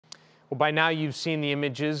Well, by now you've seen the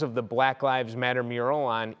images of the Black Lives Matter mural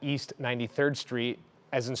on East 93rd Street.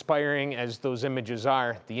 As inspiring as those images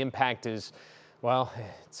are, the impact is, well,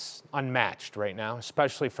 it's unmatched right now,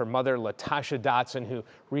 especially for mother Latasha Dotson, who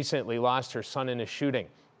recently lost her son in a shooting.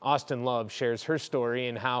 Austin Love shares her story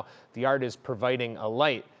and how the art is providing a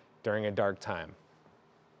light during a dark time.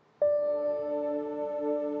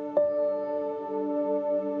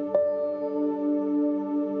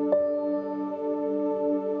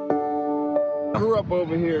 I grew up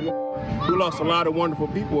over here. We lost a lot of wonderful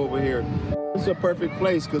people over here. It's a perfect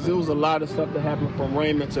place because there was a lot of stuff that happened from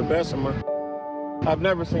Raymond to Bessemer. I've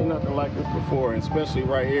never seen nothing like this before, and especially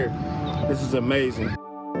right here. This is amazing.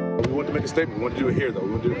 We want to make a statement. We want to do it here, though.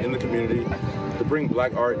 We want to do it in the community to bring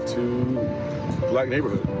black art to black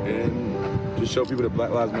neighborhood and just show people that Black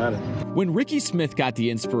Lives Matter. When Ricky Smith got the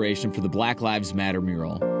inspiration for the Black Lives Matter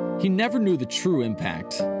mural, he never knew the true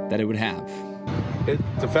impact that it would have.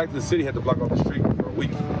 The fact that the city had to block off the street for a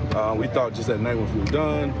week, we thought just at night when we were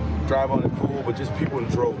done, drive on it cool, but just people in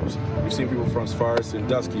droves. We've seen people from Sparse and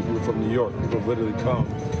Dusky, people from New York, people have literally come,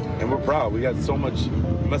 and we're proud. We got so much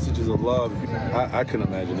messages of love. I couldn't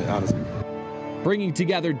imagine it, honestly. Bringing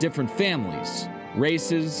together different families,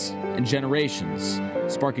 races, and generations,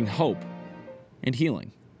 sparking hope and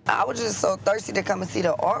healing. I was just so thirsty to come and see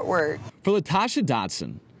the artwork. For Latasha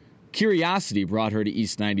Dotson, curiosity brought her to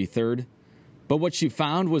East 93rd, but what she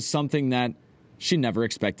found was something that she never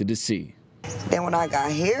expected to see. Then when I got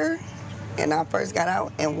here and I first got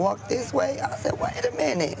out and walked this way, I said, wait a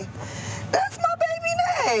minute, that's my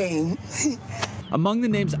baby name. Among the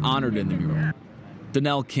names honored in the mural,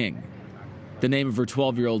 Donnell King, the name of her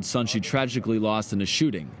 12-year-old son she tragically lost in a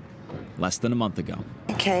shooting less than a month ago.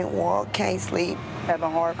 Can't walk, can't sleep. Have a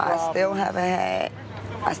heart problem.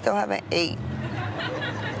 I still haven't ate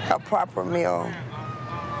a proper meal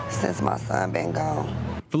since my son been gone.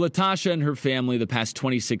 For Latasha and her family, the past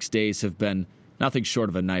 26 days have been nothing short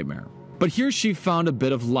of a nightmare. But here she found a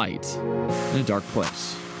bit of light in a dark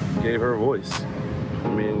place. Gave her a voice. I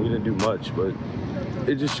mean, we didn't do much, but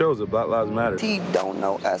it just shows that Black Lives Matter. He don't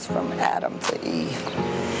know us from Adam to Eve.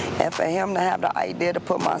 And for him to have the idea to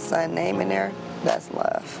put my son's name in there, that's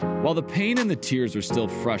love. While the pain and the tears are still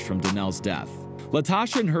fresh from Donnell's death,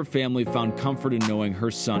 Latasha and her family found comfort in knowing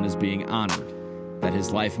her son is being honored, that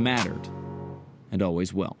his life mattered and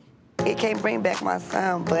always will. It can't bring back my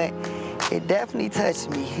son, but it definitely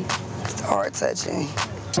touched me. It's heart touching,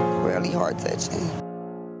 really heart touching.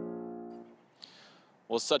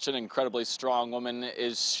 Well, such an incredibly strong woman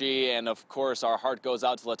is she, and of course our heart goes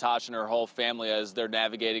out to Latasha and her whole family as they're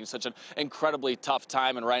navigating such an incredibly tough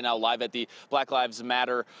time. And right now, live at the Black Lives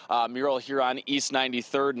Matter mural here on East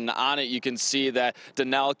 93rd, and on it you can see that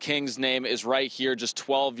Donnell King's name is right here, just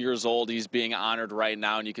 12 years old. He's being honored right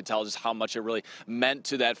now, and you can tell just how much it really meant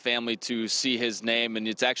to that family to see his name. And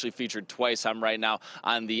it's actually featured twice. I'm right now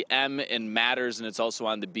on the M in Matters, and it's also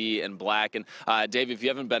on the B in Black. And Dave, if you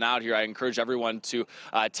haven't been out here, I encourage everyone to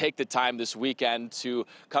take the time this weekend to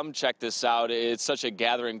come check this out. It's such a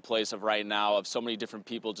gathering place of right now of so many different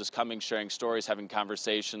people just coming, sharing stories, having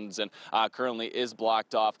conversations, and currently is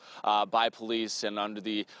blocked off by police and under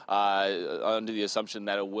the assumption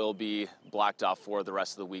that it will be blocked off for the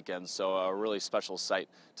rest of the weekend. So a really special sight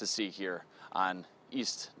to see here on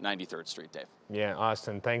East 93rd Street, Dave. Yeah,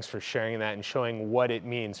 Austin, thanks for sharing that and showing what it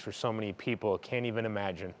means for so many people. Can't even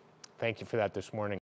imagine. Thank you for that this morning.